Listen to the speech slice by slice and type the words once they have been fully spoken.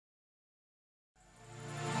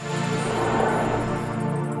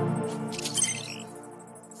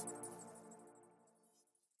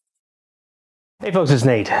Hey folks, it's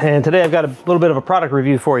Nate, and today I've got a little bit of a product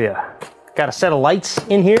review for you. Got a set of lights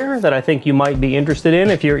in here that I think you might be interested in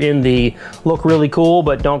if you're in the look really cool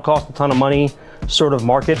but don't cost a ton of money sort of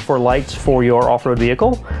market for lights for your off-road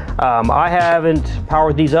vehicle. I haven't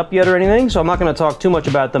powered these up yet or anything, so I'm not going to talk too much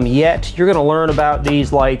about them yet. You're going to learn about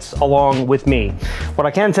these lights along with me. What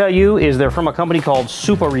I can tell you is they're from a company called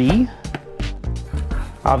Suparee,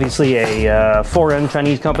 obviously a foreign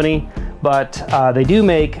Chinese company. But they do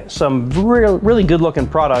make some really good looking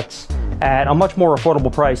products at a much more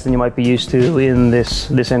affordable price than you might be used to in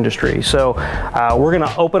this industry. So we're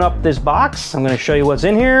gonna open up this box. I'm gonna show you what's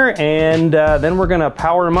in here, and then we're gonna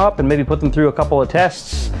power them up and maybe put them through a couple of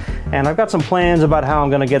tests. And I've got some plans about how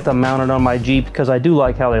I'm gonna get them mounted on my Jeep because I do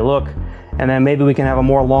like how they look. And then maybe we can have a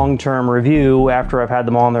more long-term review after I've had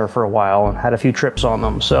them on there for a while and had a few trips on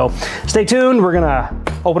them. So stay tuned. We're gonna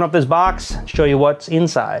open up this box and show you what's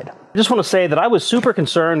inside. I just want to say that I was super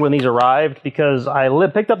concerned when these arrived because I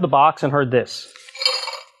picked up the box and heard this.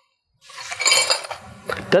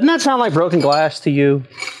 Doesn't that sound like broken glass to you?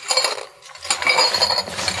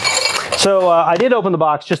 So I did open the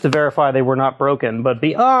box just to verify they were not broken, but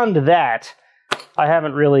beyond that, I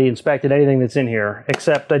haven't really inspected anything that's in here,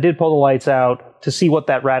 except I did pull the lights out to see what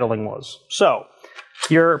that rattling was. So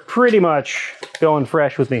you're pretty much going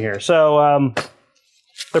fresh with me here. So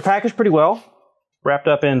they're packaged pretty well, wrapped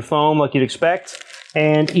up in foam like you'd expect,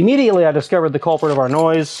 and immediately I discovered the culprit of our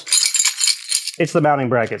noise. It's the mounting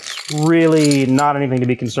brackets. Really not anything to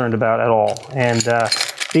be concerned about at all. And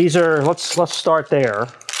these are, let's start there.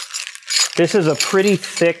 This is a pretty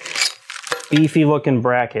thick, beefy looking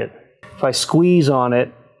bracket. If I squeeze on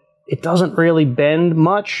it, it doesn't really bend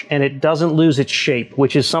much, and it doesn't lose its shape,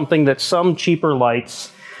 which is something that some cheaper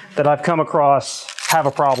lights that I've come across have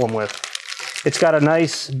a problem with. It's got a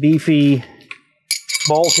nice, beefy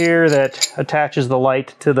bolt here that attaches the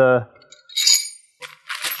light to the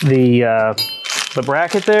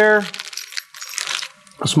bracket there.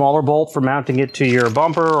 A smaller bolt for mounting it to your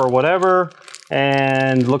bumper or whatever,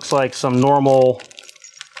 and looks like some normal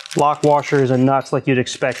lock washers and nuts like you'd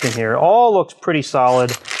expect in here. All looks pretty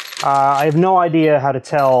solid. I have no idea how to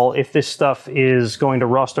tell if this stuff is going to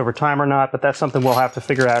rust over time or not, but that's something we'll have to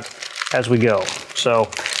figure out as we go. So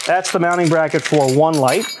that's the mounting bracket for one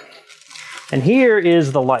light. And here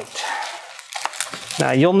is the light.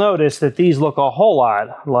 Now you'll notice that these look a whole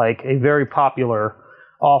lot like a very popular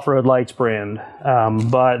off-road lights brand,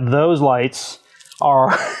 but those lights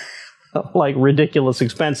are like ridiculous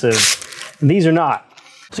expensive. And these are not.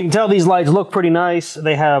 So you can tell these lights look pretty nice.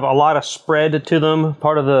 They have a lot of spread to them.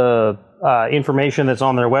 Part of the information that's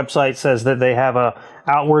on their website says that they have a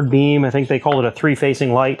outward beam. I think they call it a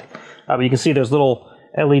three-facing light. But you can see there's little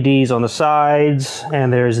LEDs on the sides,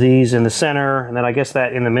 and there's these in the center, and then I guess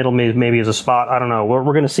that in the middle maybe is a spot. I don't know. We're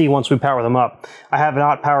going to see once we power them up. I have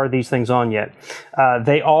not powered these things on yet.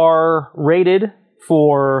 They are rated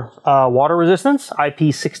for water resistance,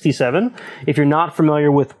 IP67. If you're not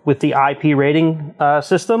familiar with the IP rating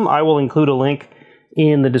system, I will include a link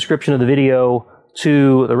in the description of the video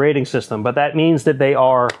to the rating system. But that means that they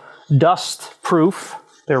are dust proof.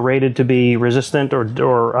 They're rated to be resistant, or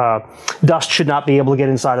dust should not be able to get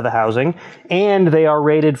inside of the housing. And they are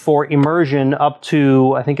rated for immersion up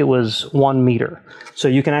to, I think it was 1 meter. So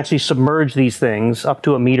you can actually submerge these things up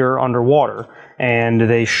to 1 meter underwater, and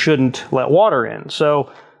they shouldn't let water in.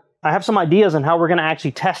 So I have some ideas on how we're going to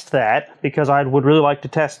actually test that, because I would really like to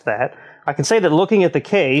test that. I can say that looking at the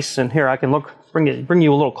case, and here I can bring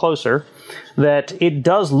you a little closer, that it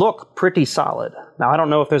does look pretty solid. Now I don't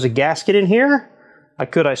know if there's a gasket in here. I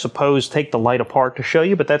could, I suppose, take the light apart to show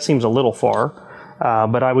you, but that seems a little far.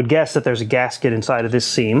 But I would guess that there's a gasket inside of this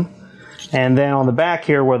seam. And then on the back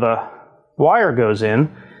here where the wire goes in,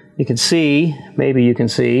 you can see, maybe you can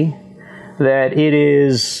see, that it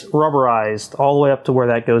is rubberized all the way up to where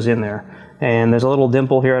that goes in there. And there's a little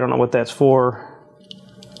dimple here. I don't know what that's for.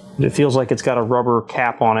 It feels like it's got a rubber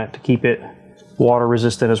cap on it to keep it water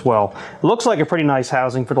resistant as well. It looks like a pretty nice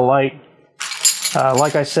housing for the light.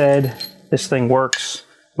 Like I said, this thing works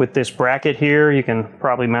with this bracket here. You can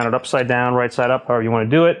probably mount it upside down, right side up, however you want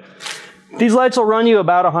to do it. These lights will run you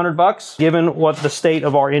about $100. Given what the state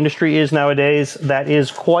of our industry is nowadays, that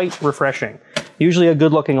is quite refreshing. Usually a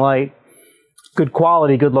good looking light, good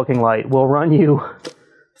quality, good looking light will run you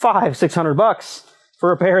 $500–600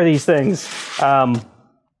 for a pair of these things.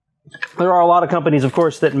 There are a lot of companies, of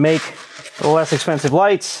course, that make less expensive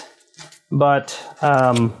lights, but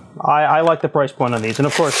I like the price point on these. And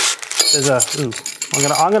of course, there's a,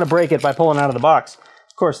 I'm gonna break it by pulling out of the box.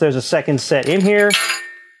 Of course, there's a second set in here,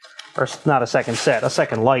 or not a second set, a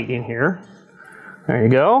second light in here. There you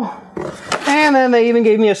go. And then they even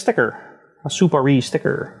gave me a sticker. a Suparee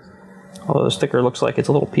sticker. Although the sticker looks like it's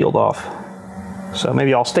a little peeled off. So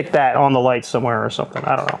maybe I'll stick that on the light somewhere or something.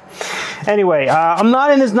 I don't know. Anyway, I'm not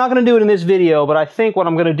going to do it in this video, but I think what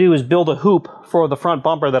I'm going to do is build a hoop for the front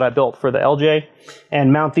bumper that I built for the LJ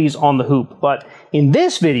and mount these on the hoop. But in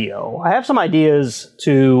this video, I have some ideas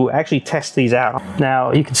to actually test these out.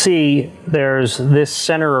 Now, you can see there's this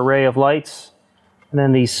center array of lights and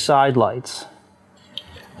then these side lights.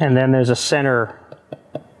 And then there's a center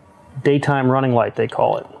daytime running light, they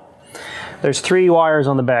call it. There's 3 wires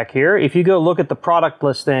on the back here. If you go look at the product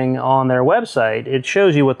listing on their website, it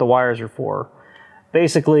shows you what the wires are for.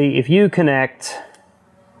 Basically, if you connect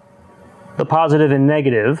the positive and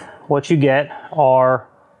negative, what you get are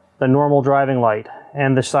the normal driving light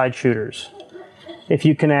and the side shooters. If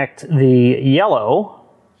you connect the yellow,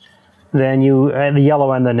 then the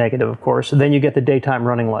yellow and the negative, of course, then you get the daytime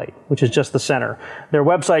running light, which is just the center. Their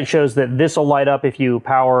website shows that this will light up if you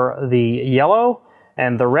power the yellow,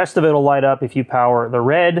 and the rest of it will light up if you power the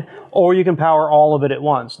red, or you can power all of it at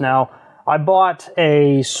once. Now, I bought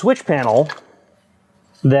a switch panel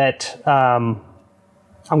that I'm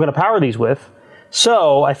going to power these with,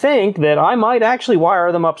 so I think that I might actually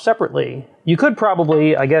wire them up separately. You could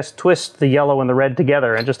probably, I guess, twist the yellow and the red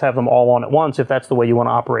together and just have them all on at once if that's the way you want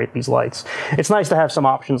to operate these lights. It's nice to have some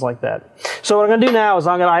options like that. So what I'm going to do now is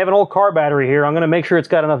I have an old car battery here. I'm going to make sure it's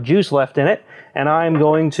got enough juice left in it, and I'm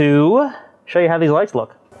going to show you how these lights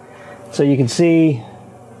look. So you can see,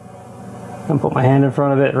 I'm going to put my hand in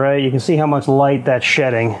front of it, right? You can see how much light that's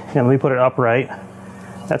shedding. And let me put it upright.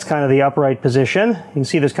 That's kind of the upright position. You can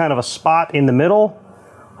see there's kind of a spot in the middle.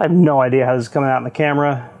 I have no idea how this is coming out in the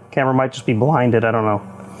camera. Camera might just be blinded, I don't know.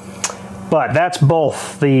 But that's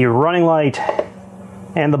both the running light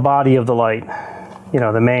and the body of the light. You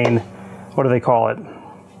know, the main, what do they call it?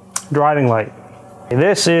 Driving light.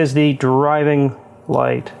 This is the driving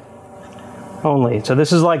light only. So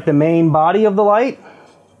this is like the main body of the light.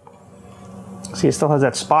 See, it still has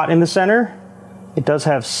that spot in the center. It does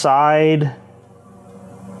have side,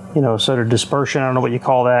 you know, sort of dispersion, I don't know what you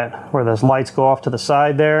call that, where those lights go off to the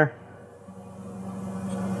side there.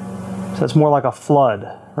 So it's more like a flood,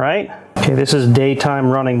 right? Okay, this is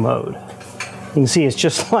daytime running mode. You can see it's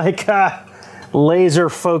just like a laser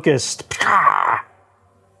focused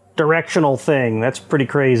directional thing. That's pretty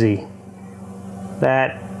crazy.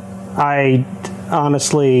 That I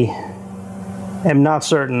honestly am not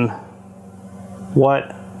certain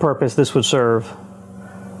what purpose this would serve.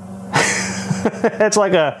 It's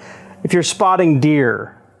like if you're spotting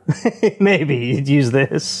deer, maybe you'd use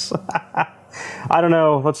this. I don't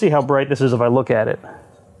know. Let's see how bright this is if I look at it.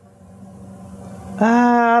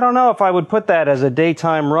 I don't know if I would put that as a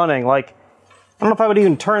daytime running. Like, I don't know if I would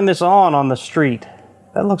even turn this on the street.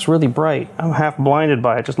 That looks really bright. I'm half blinded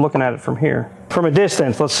by it just looking at it from here. From a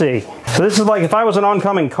distance, let's see. So this is like if I was an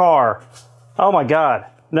oncoming car. Oh my God,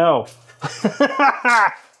 no.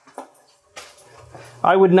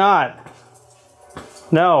 I would not.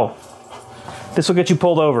 No. This will get you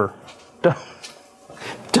pulled over.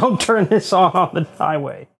 Don't turn this on the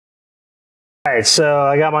highway. All right, so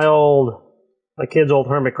I got my kid's old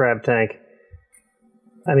hermit crab tank.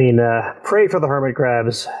 I mean, pray for the hermit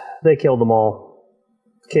crabs. They killed them all.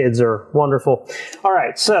 Kids are wonderful. All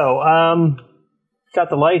right, so got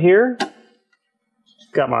the light here.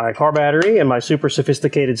 Got my car battery and my super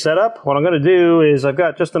sophisticated setup. What I'm going to do is I've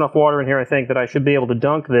got just enough water in here, I think, that I should be able to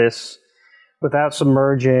dunk this without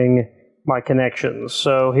submerging my connections.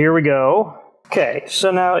 So here we go. Okay,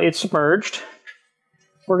 so now it's submerged.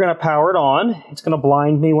 We're going to power it on. It's going to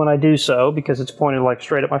blind me when I do so because it's pointed like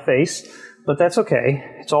straight at my face, but that's okay.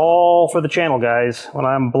 It's all for the channel, guys. When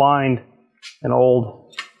I'm blind and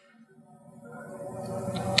old,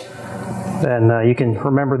 then you can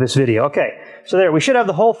remember this video. Okay, so there, we should have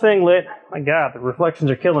the whole thing lit. My God, the reflections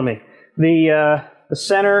are killing me. The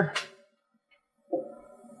center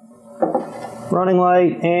running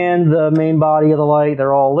light and the main body of the light,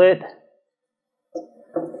 they're all lit.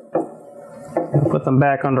 I'll put them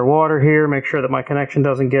back underwater here, make sure that my connection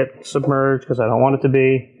doesn't get submerged because I don't want it to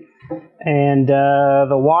be. And the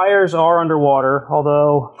wires are underwater,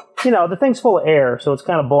 although, you know, the thing's full of air, so it's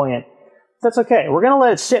kind of buoyant. That's okay. We're going to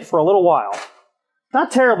let it sit for a little while.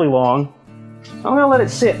 Not terribly long. I'm going to let it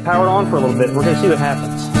sit, powered on for a little bit. We're going to see what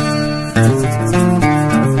happens.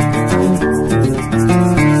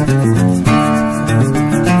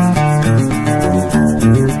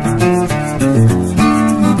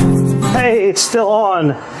 Hey, it's still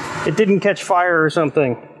on. It didn't catch fire or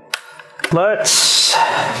something. Let's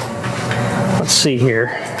see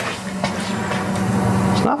here.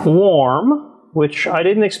 It's not warm, which I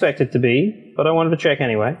didn't expect it to be, but I wanted to check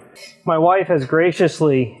anyway. My wife has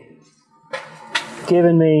graciously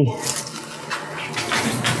given me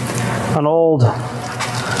an old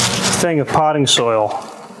thing of potting soil.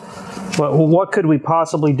 What could we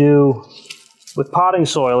possibly do with potting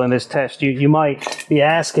soil in this test? You might be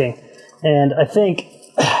asking. And I think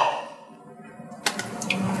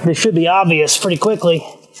this should be obvious pretty quickly.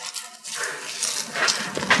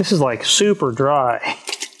 This is like super dry.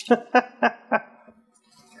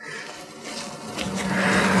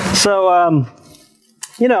 So,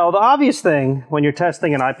 you know, the obvious thing when you're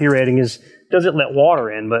testing an IP rating is, does it let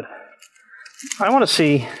water in? But I want to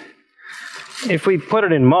see if we put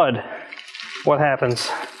it in mud, what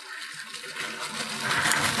happens.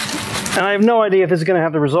 And I have no idea if this is going to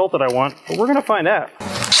have the result that I want, but we're going to find out.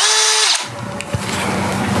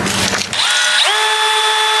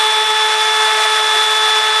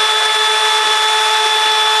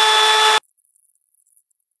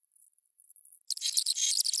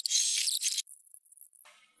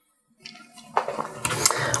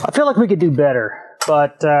 I feel like we could do better,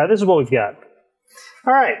 but this is what we've got.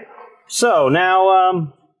 All right, so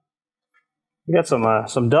now we got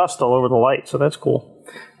some dust all over the light, so that's cool.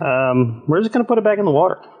 We're just going to put it back in the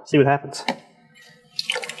water, see what happens.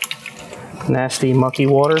 Nasty, mucky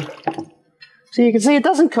water. So you can see it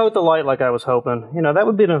doesn't coat the light like I was hoping. You know, that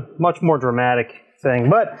would be a much more dramatic thing,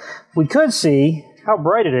 but we could see how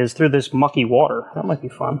bright it is through this mucky water. That might be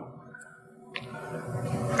fun.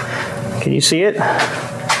 Can you see it?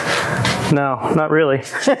 No, not really.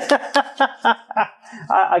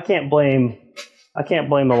 I can't blame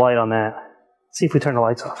the light on that. Let's see if we turn the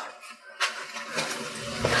lights off.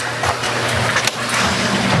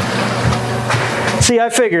 See, I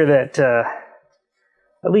figure that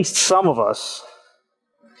at least some of us,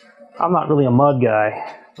 I'm not really a mud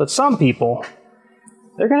guy, but some people,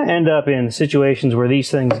 they're going to end up in situations where these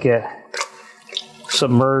things get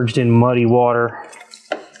submerged in muddy water.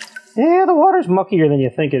 Yeah, the water's muckier than you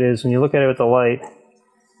think it is when you look at it with the light.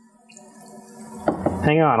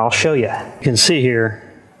 Hang on, I'll show you. You can see here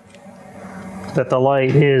that the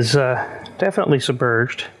light is definitely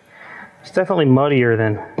submerged. It's definitely muddier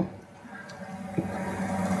than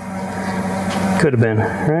could have been,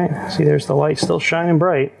 right? See, there's the light still shining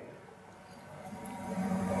bright.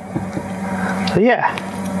 So yeah,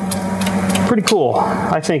 pretty cool.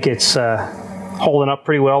 I think it's holding up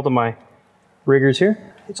pretty well to my riggers here.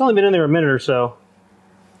 It's only been in there a minute or so,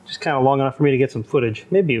 just kind of long enough for me to get some footage.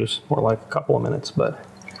 Maybe it was more like a couple of minutes, but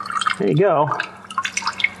there you go.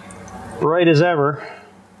 Bright as ever.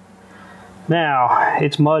 Now,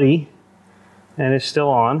 it's muddy, and it's still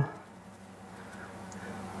on.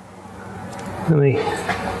 Let me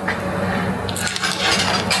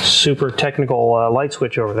super technical light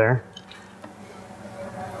switch over there.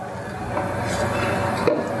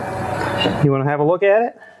 You want to have a look at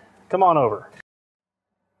it? Come on over.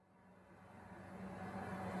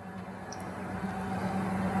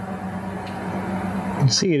 You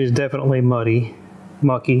see it is definitely muddy,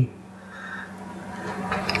 mucky.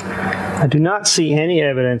 I do not see any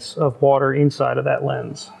evidence of water inside of that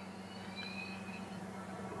lens.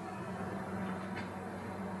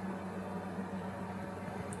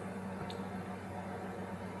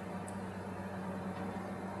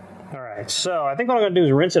 Alright, so I think what I'm going to do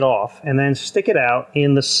is rinse it off and then stick it out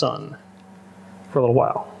in the sun for a little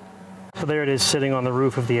while. So there it is sitting on the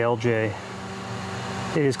roof of the LJ.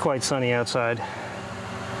 It is quite sunny outside.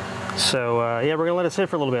 So yeah, we're gonna let it sit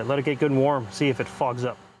for a little bit, let it get good and warm, see if it fogs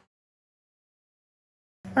up.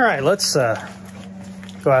 All right, let's go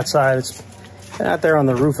outside. It's been out there on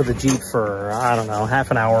the roof of the Jeep for, I don't know, half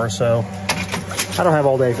an hour or so. I don't have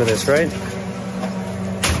all day for this, right?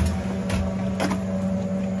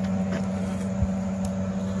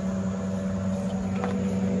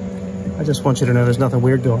 I just want you to know there's nothing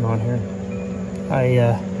weird going on here.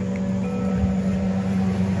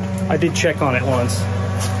 I did check on it once.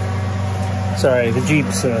 Sorry, the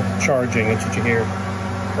Jeep's charging, that's what you hear.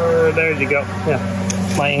 There you go.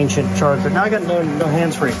 Yeah, my ancient charger. Now I got no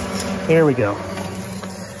hands-free. There we go.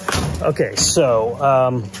 Okay, so,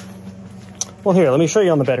 well here, let me show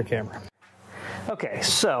you on the better camera. Okay,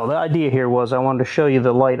 so the idea here was I wanted to show you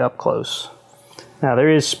the light up close. Now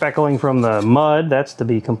there is speckling from the mud, that's to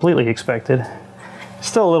be completely expected.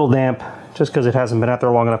 Still a little damp, just because it hasn't been out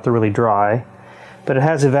there long enough to really dry. But it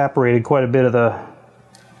has evaporated quite a bit of the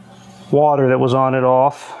water that was on it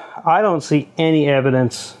off. I don't see any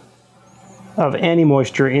evidence of any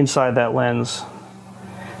moisture inside that lens.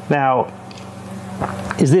 Now,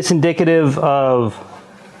 is this indicative of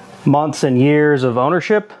months and years of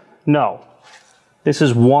ownership? No. This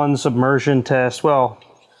is one submersion test. Well,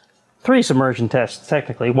 3 submersion tests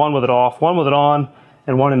technically. One with it off, one with it on,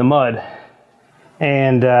 and one in the mud.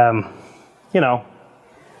 And, you know,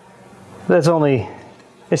 that's only,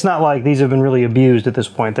 it's not like these have been really abused at this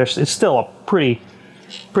point. It's still a pretty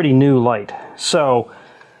new light. So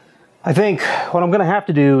I think what I'm going to have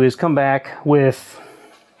to do is come back with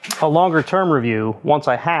a longer term review once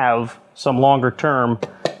I have some longer term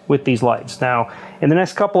with these lights. Now, in the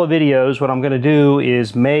next couple of videos, what I'm going to do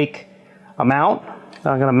is make a mount.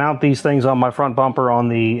 I'm going to mount these things on my front bumper on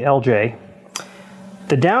the LJ.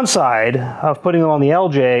 The downside of putting them on the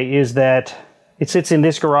LJ is that it sits in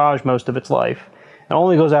this garage most of its life and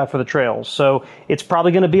only goes out for the trails. So it's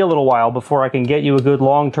probably going to be a little while before I can get you a good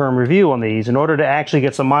long-term review on these in order to actually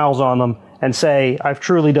get some miles on them and say I've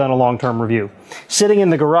truly done a long-term review. Sitting in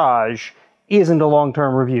the garage isn't a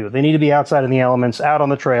long-term review. They need to be outside in the elements, out on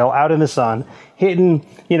the trail, out in the sun, hitting,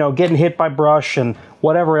 you know, getting hit by brush and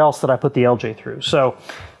whatever else that I put the LJ through. So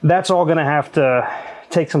that's all going to have to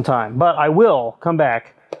take some time, but I will come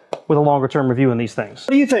back with a longer term review on these things.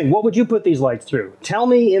 What do you think? What would you put these lights through? Tell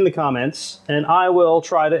me in the comments and I will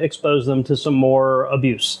try to expose them to some more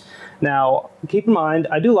abuse. Now, keep in mind,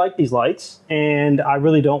 I do like these lights and I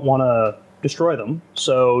really don't want to destroy them.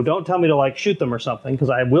 So don't tell me to like shoot them or something, because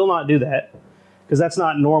I will not do that, because that's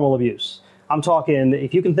not normal abuse. I'm talking,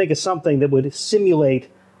 if you can think of something that would simulate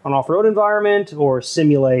an off-road environment or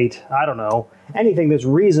simulate, I don't know, anything that's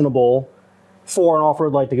reasonable for an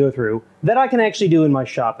off-road light to go through, that I can actually do in my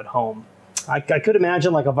shop at home. I could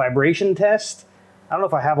imagine like a vibration test. I don't know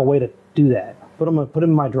if I have a way to do that. Put them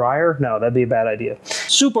in my dryer? No, that'd be a bad idea.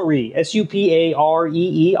 Suparee,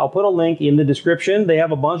 S-U-P-A-R-E-E. I'll put a link in the description. They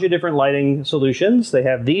have a bunch of different lighting solutions. They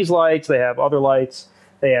have these lights, they have other lights,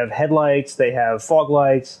 they have headlights, they have fog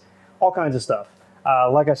lights, all kinds of stuff.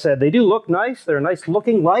 Like I said, they do look nice. They're a nice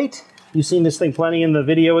looking light. You've seen this thing plenty in the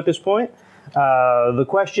video at this point. The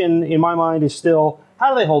question in my mind is still,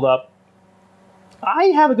 how do they hold up? I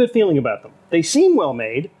have a good feeling about them. They seem well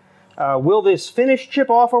made. Will this finish chip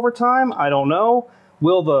off over time? I don't know.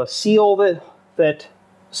 Will the seal that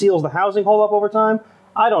seals the housing hold up over time?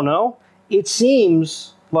 I don't know. It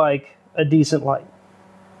seems like a decent light.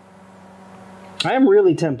 I am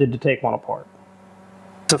really tempted to take one apart.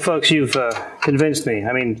 So folks, you've convinced me.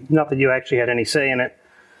 I mean, not that you actually had any say in it.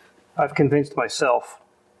 I've convinced myself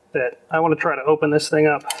that I want to try to open this thing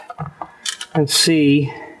up and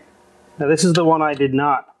see. Now this is the one I did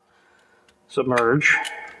not submerge.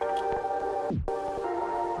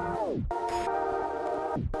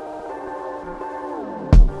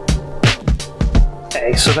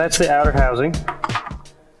 Okay, so that's the outer housing.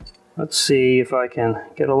 Let's see if I can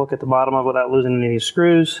get a look at the bottom of it without losing any of these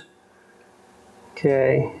screws.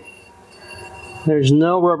 Okay, there's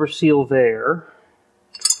no rubber seal there,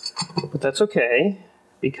 but that's okay,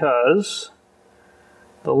 because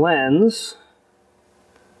the lens,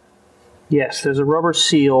 yes, there's a rubber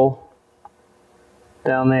seal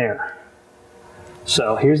down there.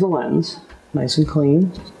 So here's the lens, nice and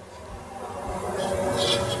clean.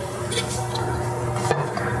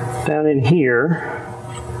 Down in here,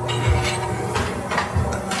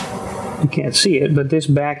 you can't see it, but this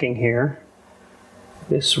backing here,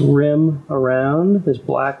 this rim around, this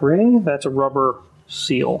black ring, that's a rubber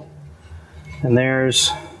seal. And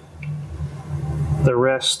there's the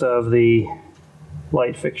rest of the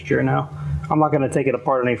light fixture. Now, I'm not going to take it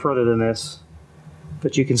apart any further than this,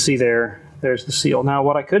 but you can see there's the seal. Now,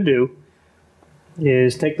 what I could do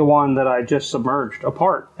is take the one that I just submerged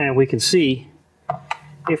apart, and we can see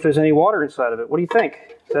if there's any water inside of it. What do you think?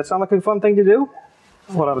 Does that sound like a fun thing to do?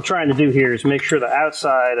 What I'm trying to do here is make sure the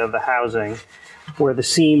outside of the housing, where the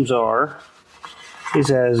seams are,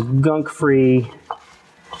 is as gunk-free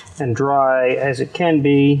and dry as it can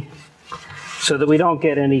be, so that we don't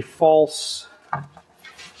get any false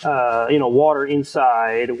water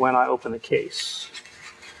inside when I open the case,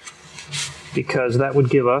 because that would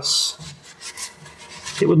give us,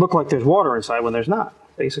 it would look like there's water inside when there's not,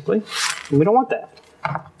 basically, and we don't want that.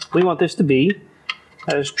 We want this to be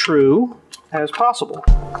as true as possible.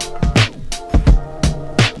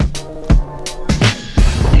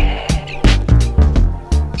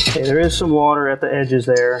 Okay, there is some water at the edges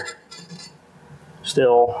there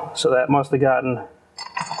still, so that must have gotten,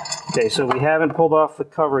 okay, so we haven't pulled off the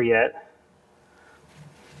cover yet.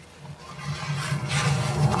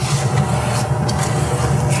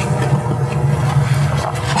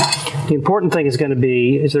 The important thing is going to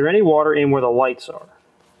be, is there any water in where the lights are?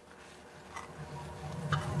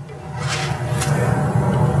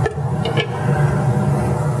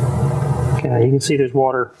 Okay, now you can see there's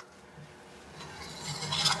water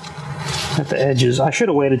at the edges. I should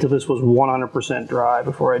have waited till this was 100% dry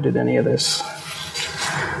before I did any of this.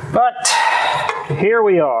 But here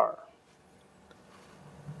we are.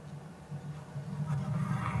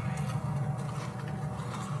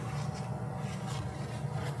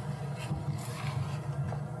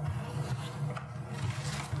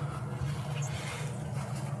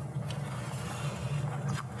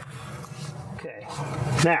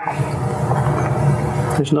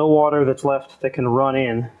 Now, there's no water that's left that can run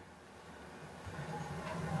in.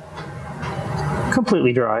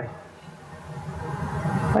 Completely dry.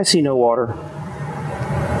 I see no water.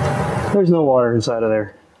 There's no water inside of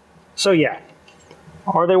there. So yeah,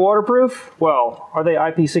 are they waterproof? Well, are they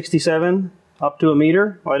IP67 up to a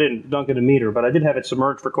meter? Well, I didn't dunk it a meter, but I did have it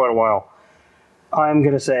submerged for quite a while. I'm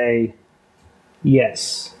going to say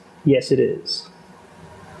yes. Yes, it is.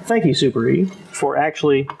 Thank you, Suparee, for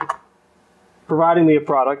actually providing me a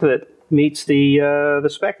product that meets the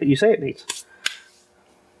spec that you say it meets.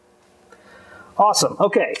 Awesome.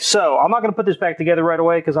 Okay, so I'm not going to put this back together right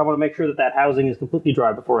away because I want to make sure that that housing is completely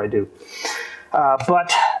dry before I do.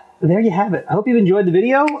 But there you have it. I hope you've enjoyed the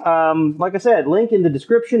video. Like I said, link in the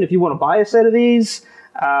description if you want to buy a set of these.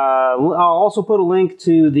 I'll also put a link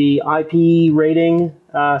to the IP rating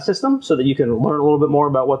system so that you can learn a little bit more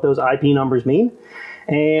about what those IP numbers mean.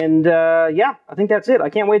 And yeah, I think that's it. I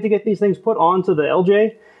can't wait to get these things put onto the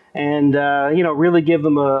LJ and you know, really give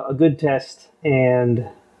them a good test and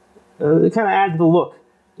kind of add to the look,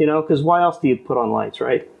 you know, because why else do you put on lights,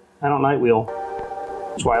 right? I don't night wheel.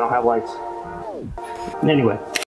 That's why I don't have lights. Anyway.